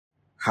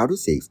How to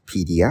save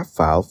PDF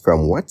file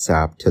from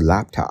WhatsApp to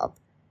laptop.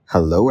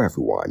 Hello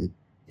everyone.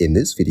 In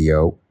this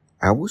video,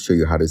 I will show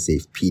you how to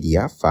save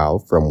PDF file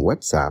from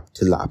WhatsApp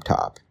to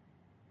laptop.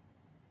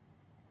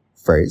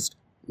 First,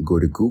 go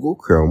to Google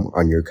Chrome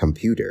on your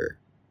computer.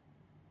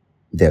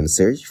 Then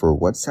search for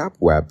WhatsApp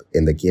Web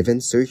in the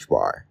given search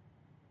bar.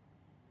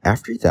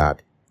 After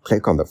that,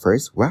 click on the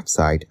first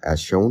website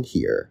as shown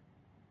here.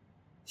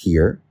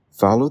 Here,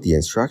 follow the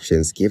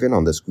instructions given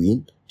on the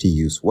screen to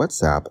use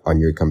WhatsApp on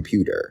your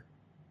computer.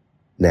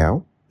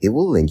 Now, it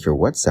will link your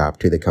WhatsApp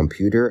to the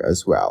computer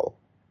as well.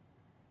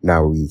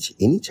 Now reach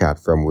any chat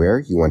from where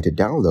you want to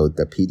download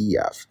the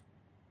PDF.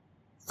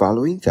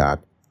 Following that,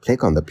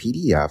 click on the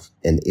PDF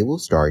and it will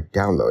start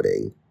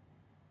downloading.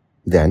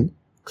 Then,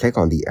 click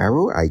on the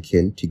arrow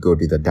icon to go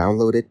to the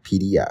downloaded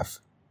PDF.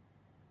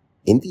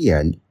 In the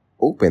end,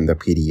 open the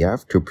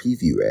PDF to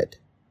preview it.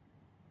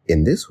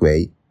 In this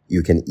way,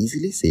 you can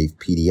easily save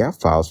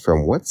PDF files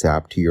from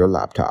WhatsApp to your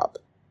laptop.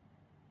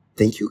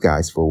 Thank you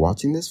guys for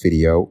watching this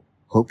video.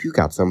 Hope you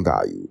got some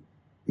value.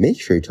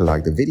 Make sure to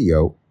like the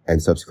video and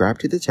subscribe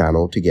to the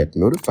channel to get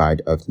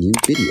notified of new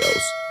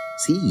videos.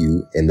 See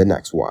you in the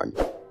next one.